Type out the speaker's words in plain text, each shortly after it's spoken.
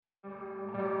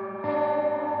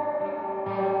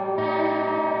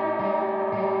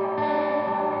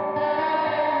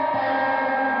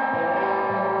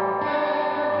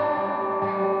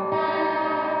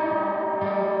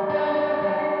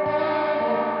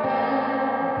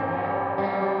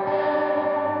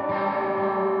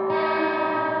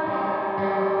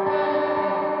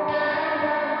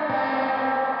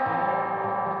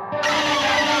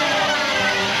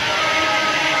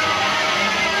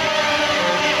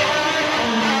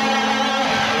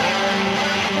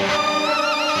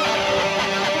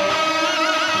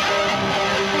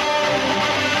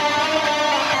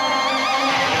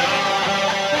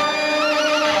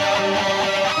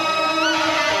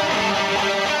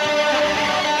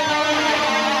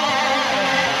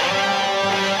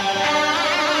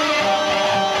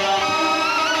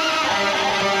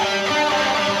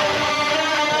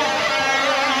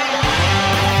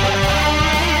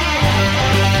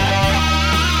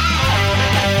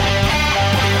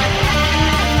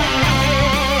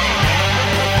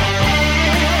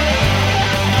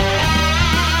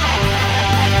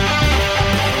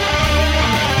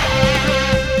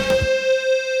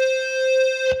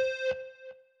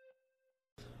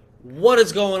What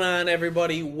is going on,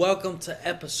 everybody? Welcome to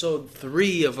episode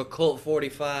 3 of Occult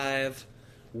 45.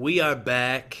 We are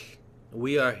back.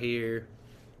 We are here.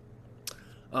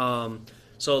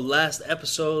 So last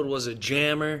episode was a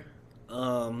jammer.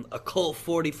 Occult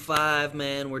 45,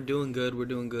 man. We're doing good. We're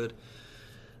doing good.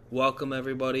 Welcome,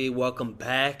 everybody. Welcome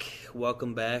back.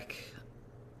 Welcome back.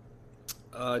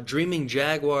 Dreaming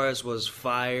Jaguars was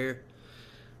fire.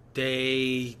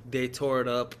 They tore it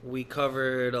up. We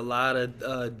covered a lot of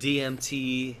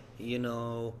DMT,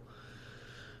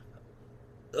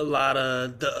 a lot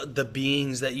of the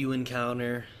beings that you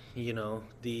encounter,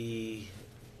 the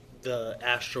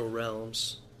astral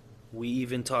realms. We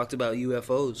even talked about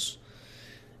UFOs,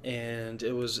 and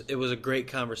it was a great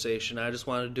conversation. I just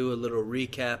wanted to do a little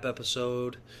recap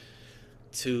episode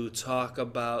to talk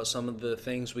about some of the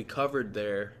things we covered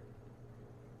there.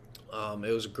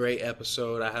 It was a great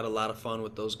episode. I had a lot of fun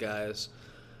with those guys.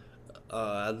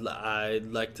 I'd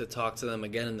like to talk to them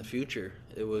again in the future.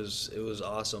 It was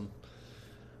awesome.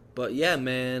 But yeah,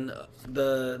 man,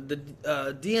 the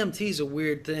DMT is a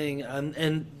weird thing,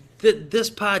 and this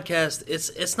podcast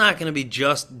it's not going to be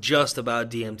just about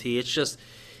DMT.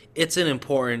 It's an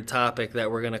important topic that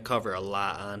we're going to cover a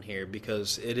lot on here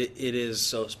because it is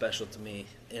so special to me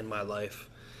in my life.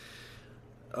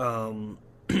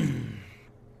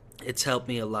 It's helped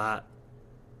me a lot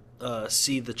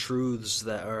see the truths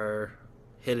that are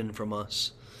hidden from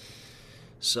us.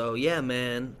 So yeah,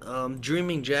 man,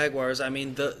 Dreaming Jaguars. I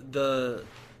mean, a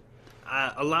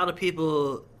lot of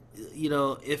people,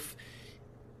 if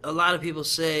a lot of people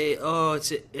say, "Oh,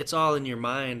 it's all in your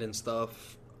mind and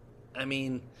stuff." I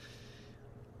mean,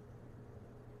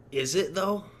 is it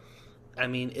though? I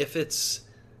mean, if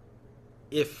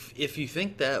you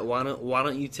think that, why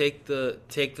don't you take the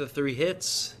 3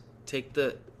 hits? Take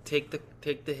the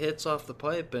hits off the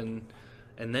pipe and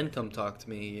then come talk to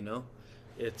me.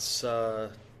 It's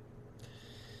a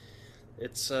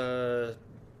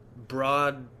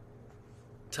broad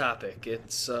topic.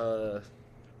 There's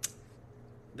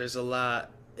a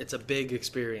lot. It's a big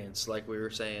experience, like we were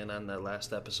saying on that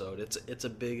last episode. It's a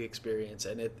big experience,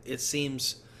 and it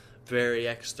seems very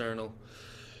external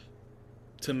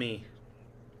to me.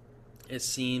 It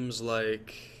seems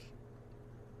like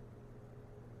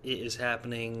it is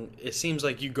happening. It seems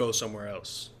like you go somewhere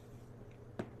else.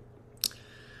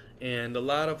 And a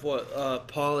lot of what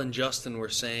Paul and Justin were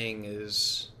saying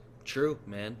is true,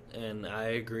 man. And I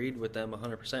agreed with them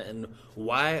 100%. And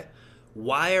why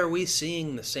are we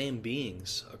seeing the same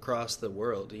beings across the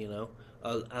world,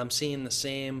 I'm seeing the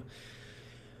same...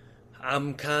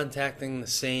 I'm contacting the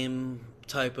same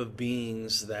type of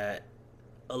beings that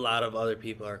a lot of other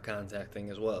people are contacting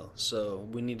as well. So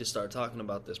we need to start talking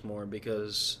about this more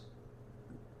because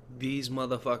these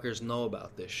motherfuckers know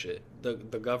about this shit. The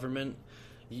government,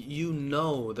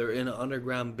 they're in an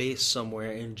underground base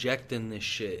somewhere injecting this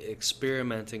shit,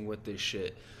 experimenting with this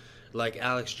shit. Like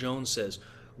Alex Jones says,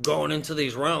 going into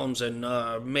these realms and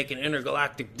making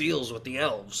intergalactic deals with the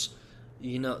elves.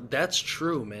 That's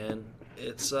true, man.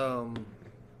 It's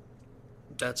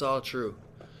that's all true.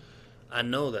 I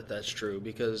know that that's true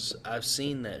because I've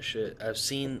seen that shit. I've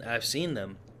seen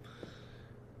them.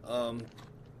 All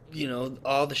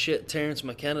the shit Terrence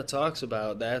McKenna talks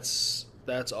about, that's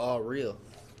all real.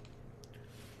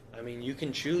 I mean, you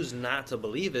can choose not to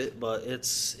believe it, but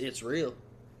it's real.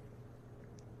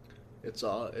 It's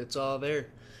all there.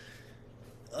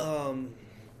 I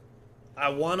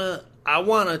wanna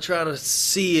try to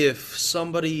see if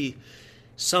somebody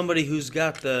who's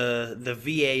got the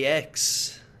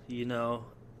VAX,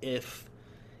 if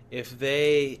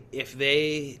they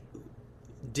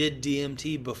did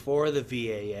DMT before the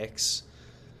VAX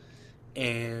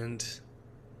and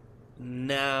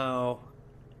now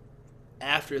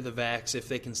after the vax, if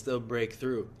they can still break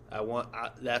through.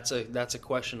 That's a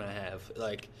question I have.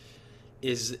 Like,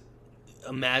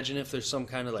 imagine if there's some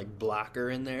kind of like blocker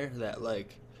in there that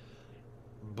like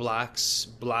blocks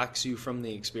you from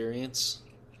the experience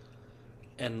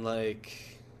and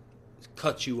like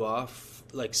cuts you off,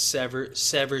 like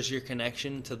severs your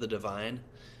connection to the divine.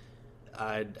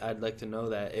 I'd like to know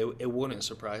that. It wouldn't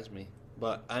surprise me,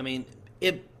 but I mean,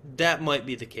 that might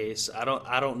be the case. I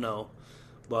don't know,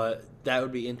 but that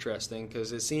would be interesting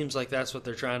because it seems like that's what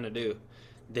they're trying to do.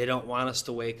 They don't want us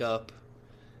to wake up,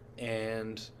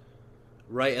 and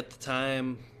right at the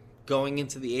time going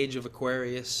into the age of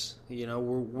Aquarius,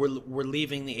 we're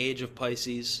leaving the age of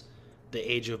Pisces, the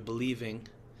age of believing,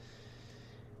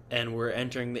 and we're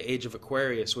entering the age of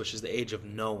Aquarius, which is the age of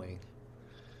knowing.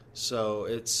 So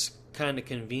it's kind of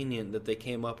convenient that they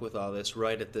came up with all this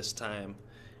right at this time,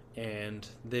 and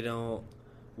they don't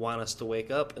want us to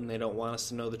wake up and they don't want us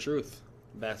to know the truth.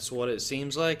 That's what it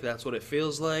seems like, that's what it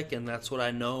feels like, and that's what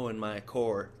I know in my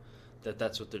core, that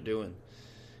that's what they're doing.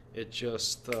 It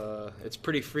just, it's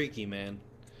pretty freaky, man.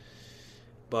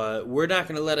 But we're not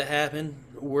going to let it happen.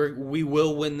 We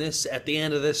will win this. At the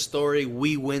end of this story,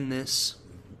 we win this.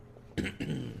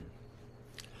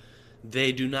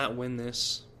 They do not win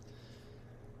this.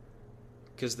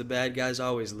 Because the bad guys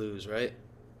always lose, right?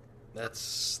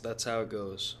 That's how it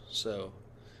goes. So,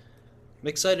 I'm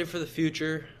excited for the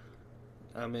future.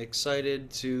 I'm excited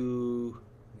to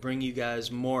bring you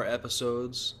guys more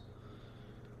episodes.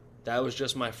 That was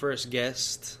just my first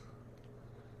guest.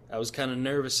 I was kind of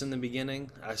nervous in the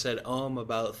beginning. I said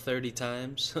about 30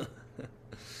 times.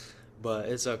 But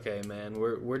it's okay, man.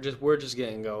 We're just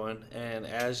getting going, and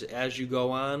as you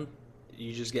go on,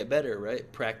 you just get better,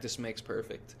 right? Practice makes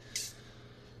perfect.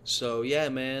 So yeah,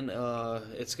 man,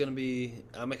 it's gonna be.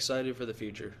 I'm excited for the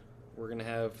future. We're gonna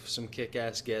have some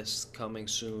kick-ass guests coming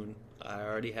soon. I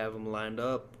already have them lined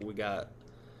up. We got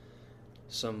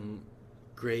some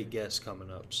great guests coming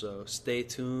up. So stay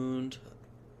tuned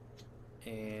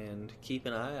and keep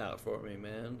an eye out for me,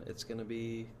 man. It's gonna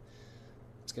be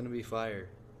fire.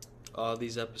 All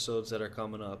these episodes that are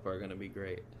coming up are gonna be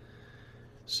great.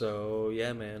 So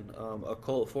yeah, man.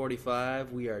 Occult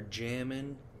 45. We are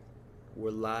jamming.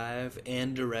 We're live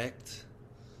and direct,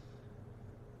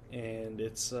 and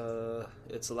it's a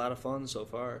lot of fun so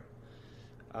far.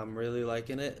 I'm really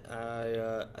liking it.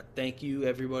 I thank you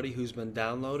everybody who's been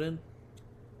downloading.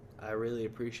 I really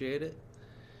appreciate it.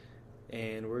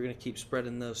 And we're going to keep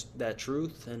spreading that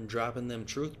truth and dropping them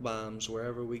truth bombs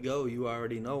wherever we go. You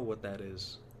already know what that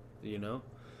is, you know?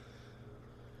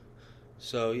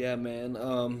 So, yeah,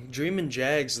 man. Dreamin'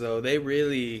 Jags, though, they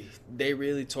really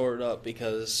tore it up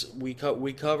because we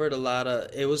covered a lot of...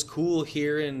 It was cool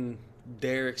hearing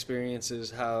their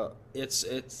experiences, how it's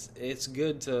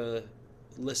good to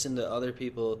listen to other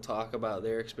people talk about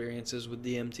their experiences with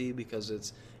DMT because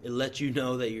it lets you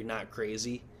know that you're not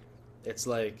crazy. It's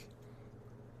like...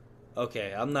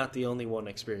 Okay, I'm not the only one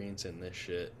experiencing this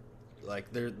shit. Like,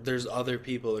 there's other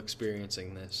people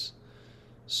experiencing this.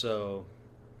 So,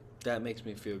 that makes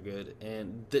me feel good.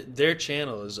 And their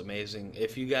channel is amazing.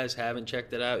 If you guys haven't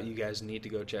checked it out, you guys need to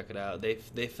go check it out. They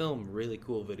film really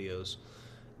cool videos.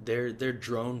 Their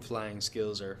drone flying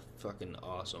skills are fucking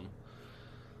awesome.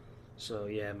 So,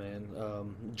 yeah, man.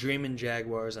 Dreamin'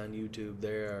 Jaguars on YouTube, they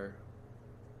are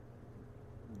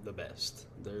the best.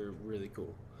 They're really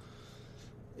cool.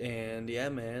 And yeah,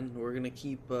 man, we're gonna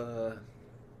keep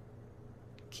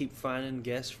finding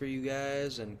guests for you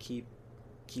guys and keep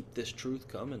this truth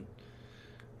coming.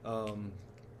 I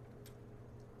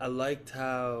liked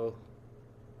how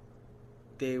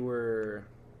they were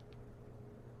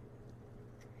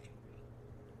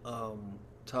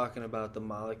talking about the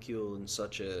molecule in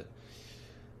such a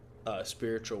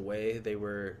spiritual way. They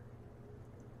were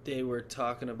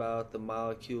talking about the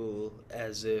molecule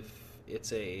as if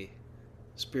it's a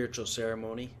spiritual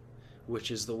ceremony,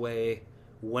 which is the way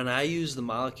when I use the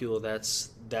molecule, that's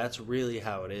really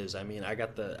how it is. I mean, I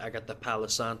got the Palo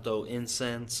Santo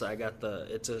incense. I got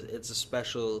it's a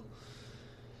special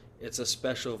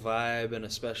vibe and a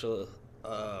special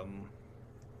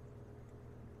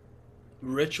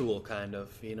ritual kind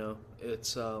of, you know.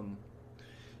 It's a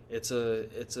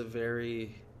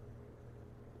very,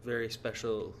 very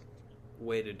special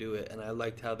way to do it, and I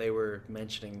liked how they were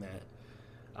mentioning that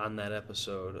on that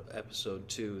episode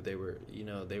 2. They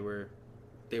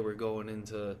were going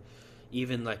into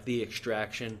even like the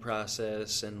extraction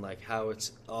process and like how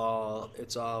it's all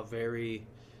very,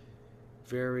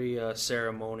 very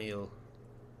ceremonial,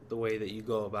 the way that you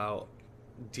go about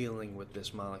dealing with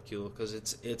this molecule, because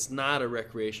it's not a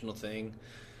recreational thing,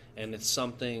 and it's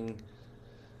something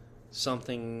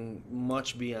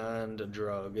much beyond a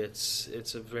drug.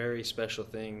 It's a very special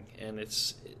thing, and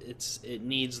it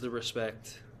needs the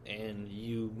respect, and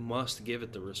you must give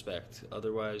it the respect.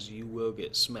 Otherwise, you will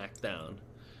get smacked down,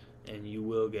 and you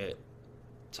will get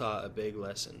taught a big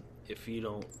lesson if you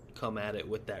don't come at it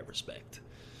with that respect.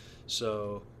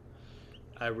 So,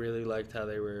 I really liked how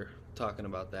they were talking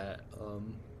about that.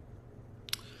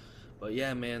 But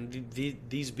yeah, man,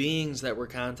 these beings that we're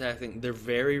contacting, they're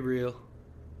very real.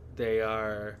 They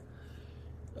are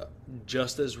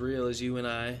just as real as you and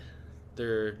I.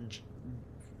 They're,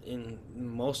 in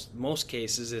most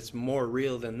cases, it's more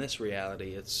real than this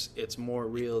reality. It's more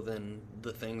real than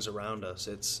the things around us.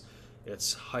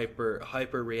 It's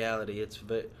hyper reality. It's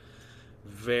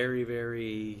very,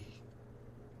 very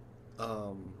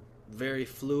very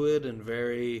fluid and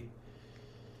very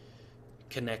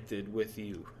connected with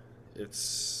you.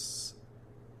 It's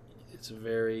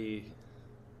very,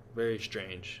 very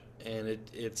strange, and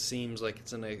it seems like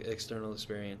it's an external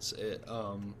experience.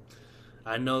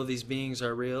 I know these beings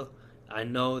are real. I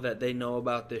know that they know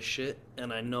about this shit,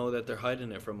 and I know that they're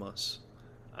hiding it from us.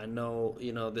 I know,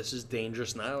 this is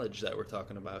dangerous knowledge that we're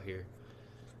talking about here.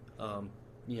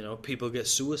 People get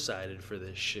suicided for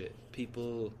this shit.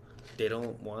 People, they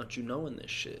don't want you knowing this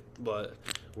shit. But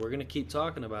we're going to keep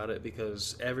talking about it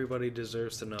because everybody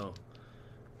deserves to know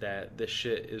that this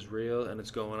shit is real and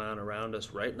it's going on around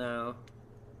us right now.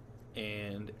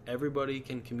 And everybody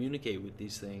can communicate with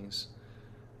these things.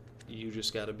 You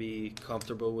just got to be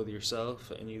comfortable with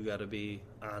yourself, and you got to be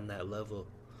on that level.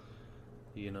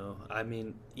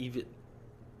 Even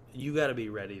you got to be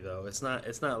ready though. It's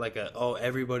not like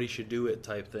everybody should do it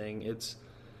type thing. It's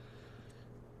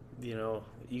you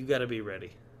got to be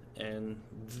ready, and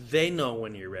they know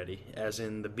when you're ready, as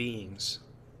in the beings,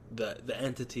 the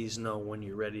entities know when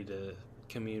you're ready to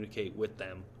communicate with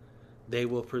them. They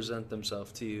will present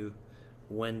themselves to you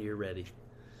when you're ready.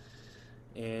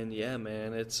 And yeah,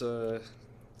 man, it's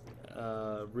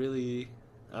really,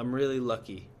 I'm really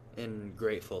lucky and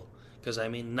grateful. Because,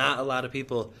 not a lot of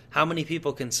people... How many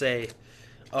people can say,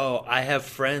 oh, I have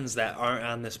friends that aren't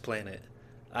on this planet.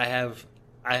 I have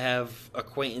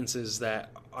acquaintances that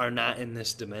are not in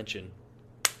this dimension.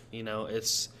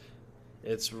 It's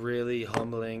really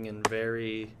humbling and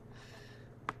very,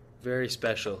 very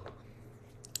special.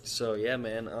 So, yeah,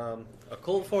 man.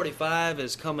 Occult 45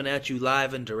 is coming at you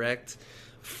live and direct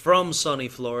from sunny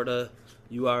Florida.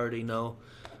 You already know.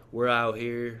 We're out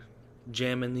here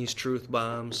jamming these truth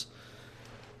bombs.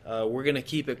 We're going to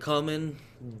keep it coming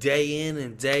day in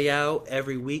and day out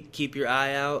every week. Keep your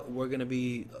eye out. We're going to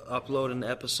be uploading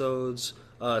episodes.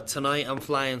 Tonight I'm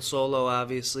flying solo,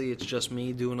 obviously. It's just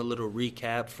me doing a little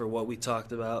recap for what we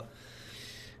talked about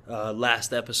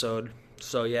last episode.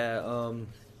 So, yeah,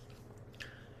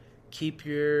 keep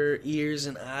your ears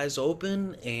and eyes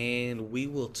open, and we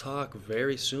will talk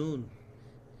very soon.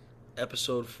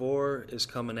 Episode 4 is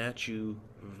coming at you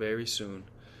very soon.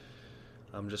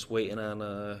 I'm just waiting on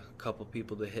a couple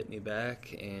people to hit me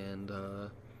back, and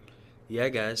yeah,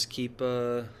 guys, keep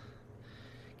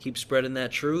spreading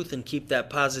that truth and keep that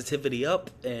positivity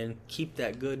up and keep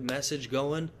that good message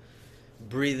going.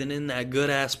 Breathing in that good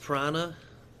ass prana,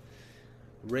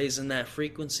 raising that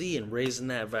frequency and raising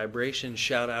that vibration.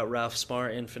 Shout out Ralph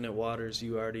Smart, Infinite Waters,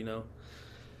 you already know.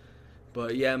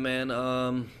 But yeah, man,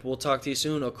 we'll talk to you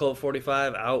soon. Occult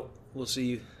 45 out. We'll see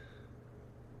you.